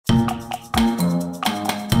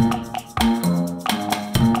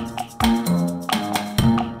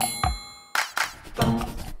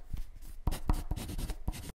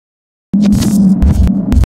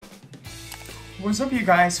What's up you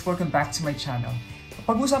guys? Welcome back to my channel.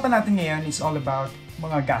 Pag-usapan natin ngayon is all about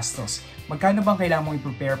mga gastos. Magkano bang kailangan mong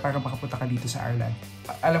i-prepare para makapunta ka dito sa Ireland?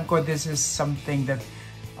 Alam ko this is something that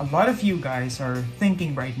a lot of you guys are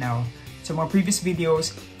thinking right now. Sa mga previous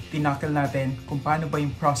videos, tinakil natin kung paano ba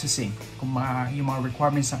yung processing, yung mga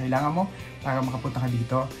requirements na kailangan mo para makapunta ka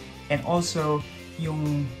dito. And also,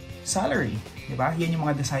 yung salary, di ba? Yan yung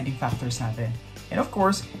mga deciding factors natin. And of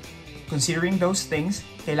course, considering those things,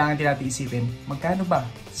 kailangan din natin isipin, magkano ba?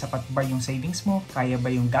 Sapat ba yung savings mo? Kaya ba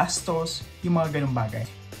yung gastos? Yung mga ganung bagay.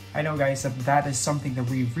 I know guys that is something that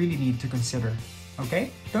we really need to consider.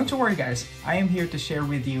 Okay? Don't you worry guys. I am here to share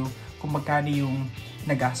with you kung magkano yung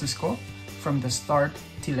nagastos ko from the start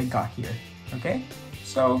till I got here. Okay?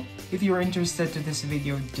 So, if you're interested to this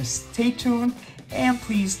video, just stay tuned and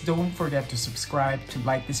please don't forget to subscribe, to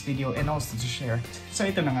like this video, and also to share. So,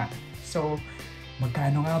 ito na nga. So,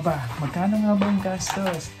 magkano nga ba? Magkano nga ba yung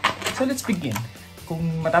gastos? So let's begin. Kung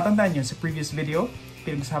matatandaan nyo sa previous video,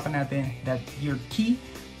 pinag-usapan natin that your key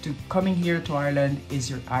to coming here to Ireland is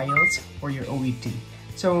your IELTS or your OET.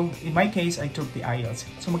 So in my case, I took the IELTS.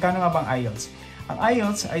 So magkano nga ba ang IELTS? Ang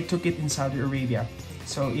IELTS, I took it in Saudi Arabia.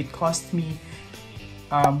 So it cost me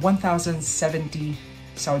 1,070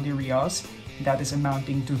 Saudi riyals. That is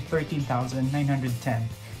amounting to 13,910.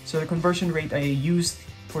 So the conversion rate I used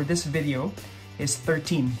for this video is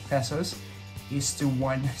 13 pesos is to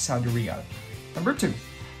 1 Saudi Riyal. Number 2,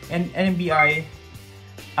 an NMBI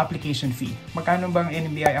application fee. Magkano bang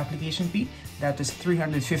NMBI application fee? That is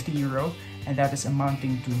 350 euro and that is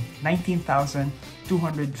amounting to 19,250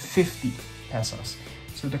 pesos.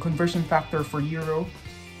 So the conversion factor for euro,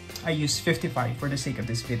 I use 55 for the sake of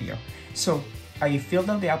this video. So I filled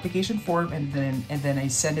out the application form and then I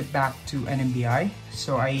send it back to NMBI.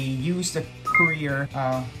 So I used the courier.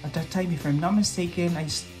 At that time, if I'm not mistaken, I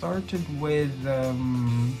started with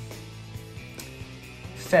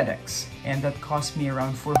FedEx, and that cost me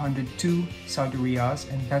around 402 Saudi riyals,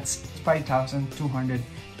 and that's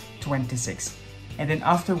 5,226. And then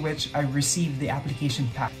after which I received the application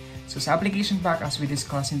pack. So sa application pack, as we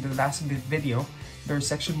discussed in the last video, there's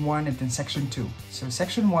section 1 and then section 2. So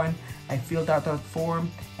section 1, I filled out that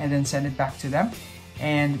form and then sent it back to them.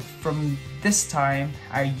 And from this time,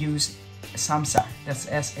 I used SAMSA, that's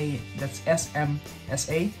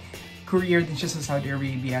SMSA, courier din siya sa Saudi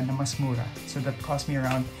Arabia na mas mura. So that cost me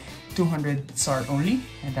around 200 SAR only,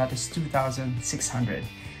 and that is 2,600.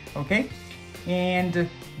 Okay? And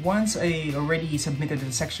once I already submitted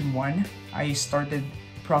the section 1, I started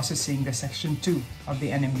processing the section 2 of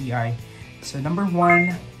the NMBI. So number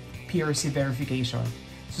 1, PRC verification.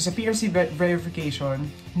 So sa PRC verification,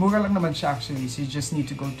 mura lang naman siya actually. So you just need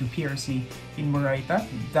to go to PRC in Muraita.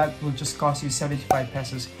 That will just cost you 75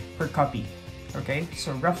 pesos per copy. Okay?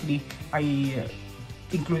 So roughly,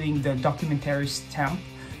 including the documentary stamp,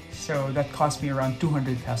 so that cost me around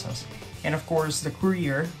 200 pesos. And of course, the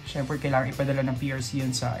courier, syempre kailangan ipadala ng PRC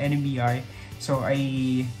yun sa NMBI. So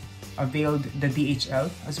I availed the DHL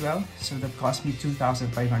as well. So that cost me 2,500.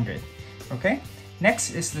 Okay?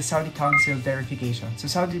 Next is the Saudi Council verification. So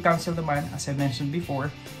Saudi Council naman, as I mentioned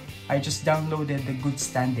before, I just downloaded the good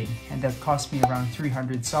standing and that cost me around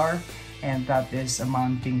 300 SAR and that is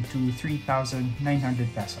amounting to 3,900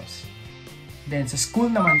 pesos. Then sa school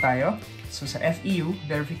naman tayo, so sa FEU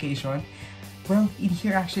verification, well, in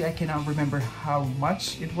here actually I cannot remember how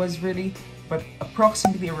much it was really, but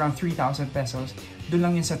approximately around 3,000 pesos. Doon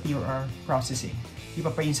lang yun sa TOR processing.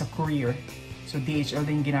 Iba pa yun sa courier. So DHL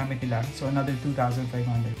din ginamit nila. So another 2,500.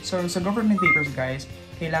 So sa government papers guys,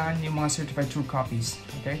 kailangan yung mga certified true copies.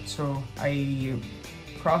 Okay? So I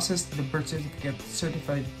processed the birth certificate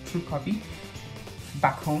certified true copy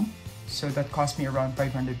back home. So that cost me around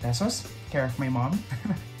 500 pesos. Care of my mom.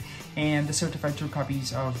 And the certified true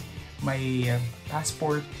copies of my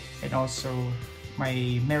passport and also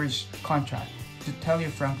my marriage contract. To tell you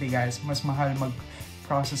frankly guys, mas mahal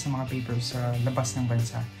mag-process ng mga papers sa labas ng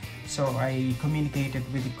bansa. So I communicated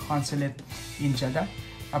with the consulate in Jeddah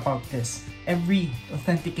about this. Every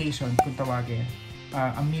authentication, kung tawagin,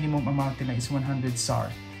 ang minimum amount nila is 100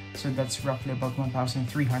 SAR. So that's roughly about 1,300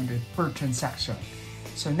 per transaction.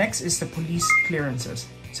 So next is the police clearances.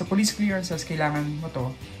 So police clearances, kailangan mo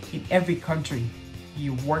to in every country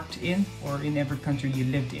you worked in or in every country you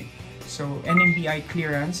lived in. So NMBI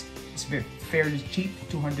clearance is fairly cheap,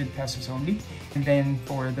 200 pesos only. And then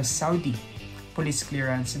for the Saudi police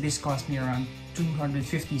clearance, this cost me around 250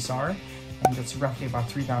 SAR, and that's roughly about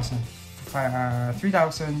 3,250.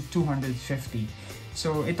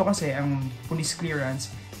 So ito kasi ang police clearance,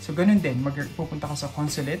 so ganun din, pupunta ka sa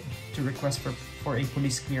consulate to request for a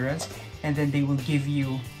police clearance, and then they will give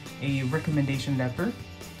you a recommendation letter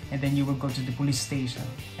and then you will go to the police station,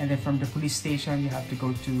 and then from the police station you have to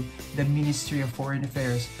go to the Ministry of Foreign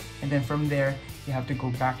Affairs, and then from there you have to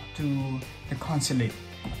go back to the consulate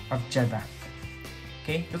of Jeddah.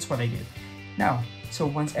 Okay, that's what I did. Now, so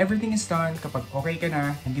once everything is done, kapag okay ka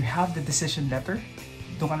na and you have the decision letter,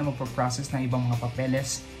 doon ka na magpa-process ng ibang mga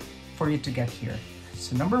papeles for you to get here.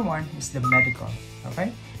 So number one is the medical.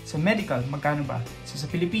 Okay, so medical, magkano ba? So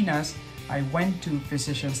sa Pilipinas, I went to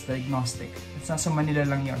Physicians Diagnostic. It's nasa Manila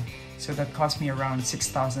lang yon. So that cost me around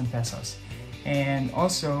 6,000 pesos. And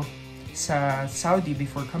also, sa Saudi,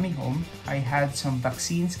 before coming home, I had some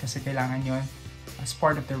vaccines kasi kailangan yon as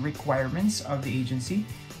part of the requirements of the agency.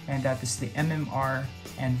 And that is the MMR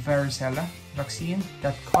and varicella vaccine.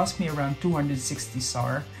 That cost me around 260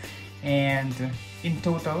 SAR. And in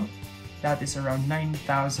total, that is around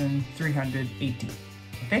 9,380.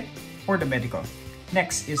 Okay? For the medical.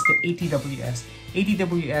 Next is the ATWS.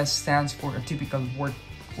 ATWS stands for a typical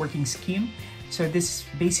working scheme. So this is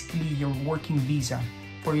basically your working visa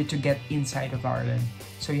for you to get inside of Ireland.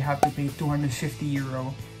 So you have to pay €250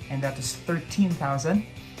 and that is 13,750.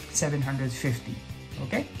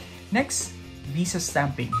 Okay? Next, visa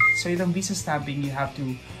stamping. So itong visa stamping, you have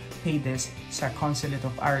to pay this sa Consulate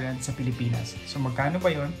of Ireland sa Pilipinas. So magkano ba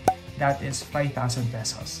yun? That is 5,000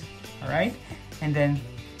 pesos. Alright? And then,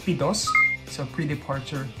 PIDOS. So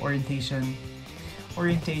pre-departure orientation,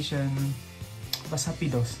 basta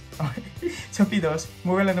PIDOS. Okay. So PIDOS,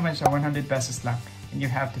 mura lang naman siya, 100 pesos lang. And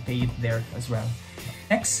you have to pay it there as well.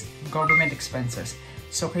 Next, government expenses.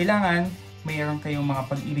 So kailangan mayroon kayong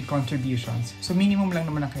mga pag-ibig contributions. So minimum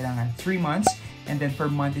lang naman ang kailangan, 3 months, and then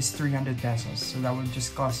per month is 300 pesos. So that will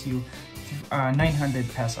just cost you 900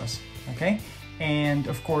 pesos. Okay?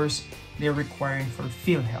 And of course, they're requiring for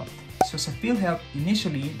PhilHealth. So sa PhilHealth,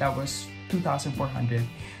 initially, that was 2,400.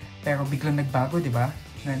 Pero biglang nagbago, di ba?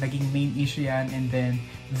 Na naging main issue yan, and then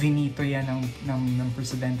vinito yan ng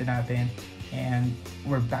presidente natin, and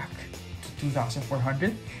we're back to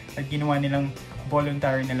 2,400. At ginawa nilang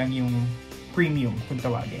voluntary na lang yung premium kung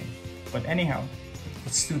tawagin. But anyhow,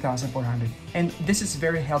 it's 2,400. And this is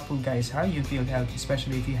very helpful, guys, ha? Yung PhilHealth,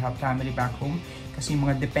 especially if you have family back home. Kasi yung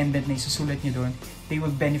mga dependent na isusulat nyo doon, they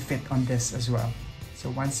will benefit on this as well. So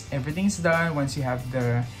once everything's done, once you have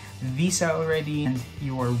the visa already, and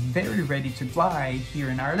you are very ready to fly here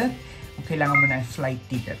in Ireland, kailangan mo na flight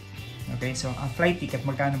ticket. Okay, so ang flight ticket,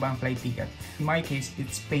 magkano ba ang flight ticket? In my case,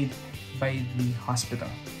 it's paid by the hospital.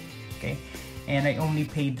 Okay, and I only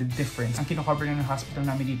paid the difference. Ang kinocover ng hospital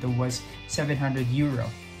namin dito was €700.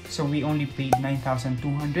 So we only paid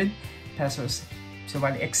 9,200 pesos. So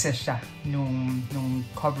bali excess siya nung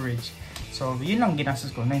coverage. So yun lang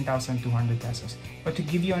ginastos ko, 9,200 pesos. But to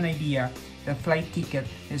give you an idea, the flight ticket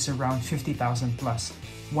is around 50,000 plus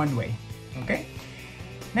one way. Okay?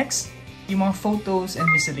 Next, yung mga photos and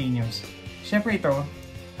miscellaneous. Siyempre ito,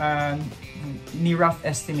 ni-rough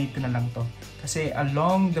estimate ko na lang to. Kasi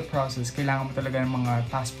along the process, kailangan mo talaga ng mga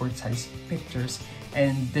passport size pictures,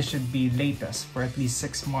 and this should be latest for at least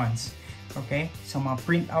 6 months. Okay? So mga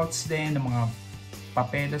printouts din, ng mga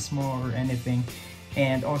papeles mo or anything.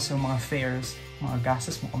 And also mga fares, mga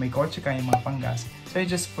gastos mo kung may kotse ka, yung mga panggas. So I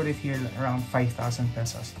just put it here around 5,000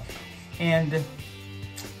 pesos. And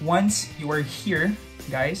once you are here,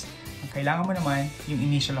 guys, ang kailangan mo naman yung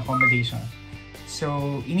initial accommodation.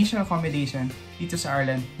 So initial accommodation dito sa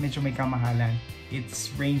Ireland, medyo may kamahalan.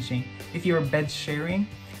 It's ranging, if you're bed sharing,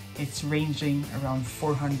 it's ranging around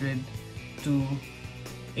 400 to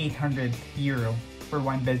 800 euro per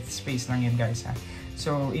one bed space lang yan, guys, ha.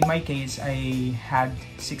 So in my case, I had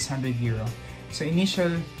 600 euro. So initial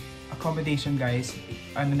accommodation, guys,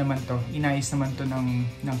 ano naman to, inayos naman to ng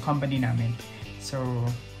company namin. So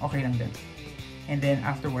okay lang din. And then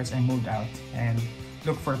afterwards, I moved out and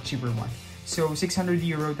looked for a cheaper one. So 600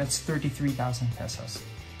 euro, that's 33,000 pesos.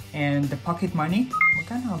 And the pocket money,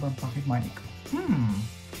 magkano ba ang pocket money ko?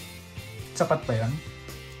 Sapat ba yun?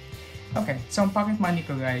 Okay, so ang pocket money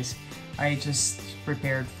ko, guys, I just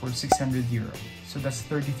prepared for 600 euro. So that's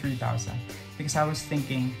 33,000. Because I was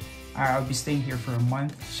thinking, I'll be staying here for a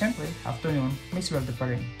month. Siyempre, afternoon, may sweldo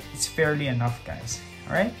pa rin. It's fairly enough, guys.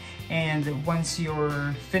 Alright? And once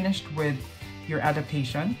you're finished with your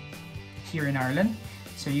adaptation here in Ireland,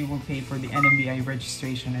 so you will pay for the NMBI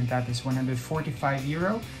registration, and that is 145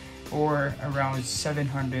 euro or around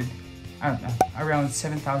 7,700.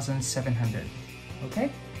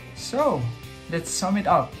 Okay? So, let's sum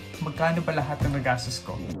it up. Magkano ba lahat ng nagastos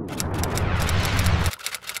ko?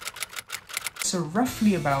 So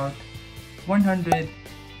roughly about 180,000.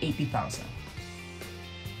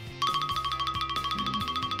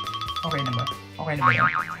 Okay na ba? Okay na ba yan?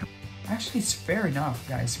 Actually, it's fair enough,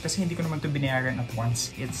 guys. Kasi hindi ko naman ito binayaran at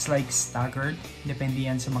once. It's like staggered. Depende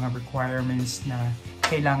yan sa mga requirements na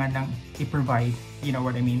kailangan nang i-provide. You know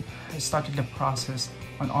what I mean? I started the process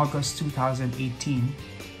on August 2018.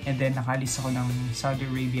 And then nakalis ako ng Saudi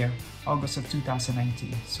Arabia August of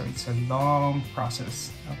 2019. So it's a long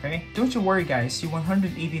process. Okay? Don't you worry, guys. Yung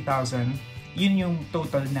 180,000, yun yung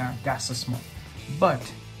total na gastos mo. But,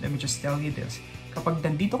 let me just tell you this. Kapag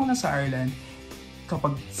nandito ka na sa Ireland,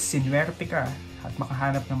 kapag sinwerte ka at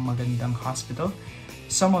makahanap ng magandang hospital,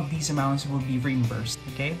 some of these amounts will be reimbursed,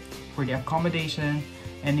 okay? For the accommodation,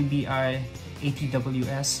 NBI,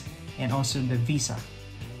 ATWS, and also the visa.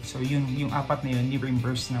 So yung apat na yun,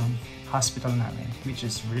 ni-reimburse ng hospital namin, which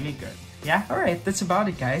is really good. Yeah, alright, that's about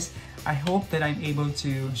it, guys. I hope that I'm able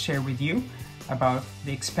to share with you about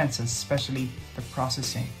the expenses, especially the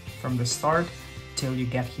processing from the start till you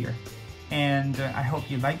get here. And I hope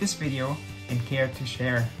you like this video and care to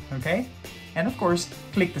share, okay? And of course,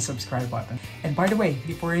 click the subscribe button. And by the way,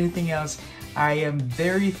 before anything else, I am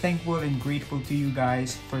very thankful and grateful to you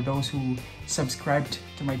guys for those who subscribed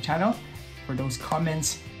to my channel, for those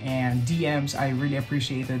comments and DMs. I really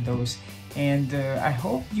appreciated those. And I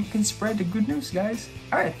hope you can spread the good news, guys.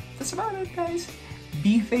 Alright, that's about it, guys.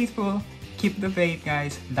 Be faithful, keep the faith,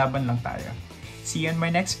 guys. Laban lang tayo. See you in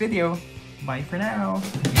my next video. Bye for now.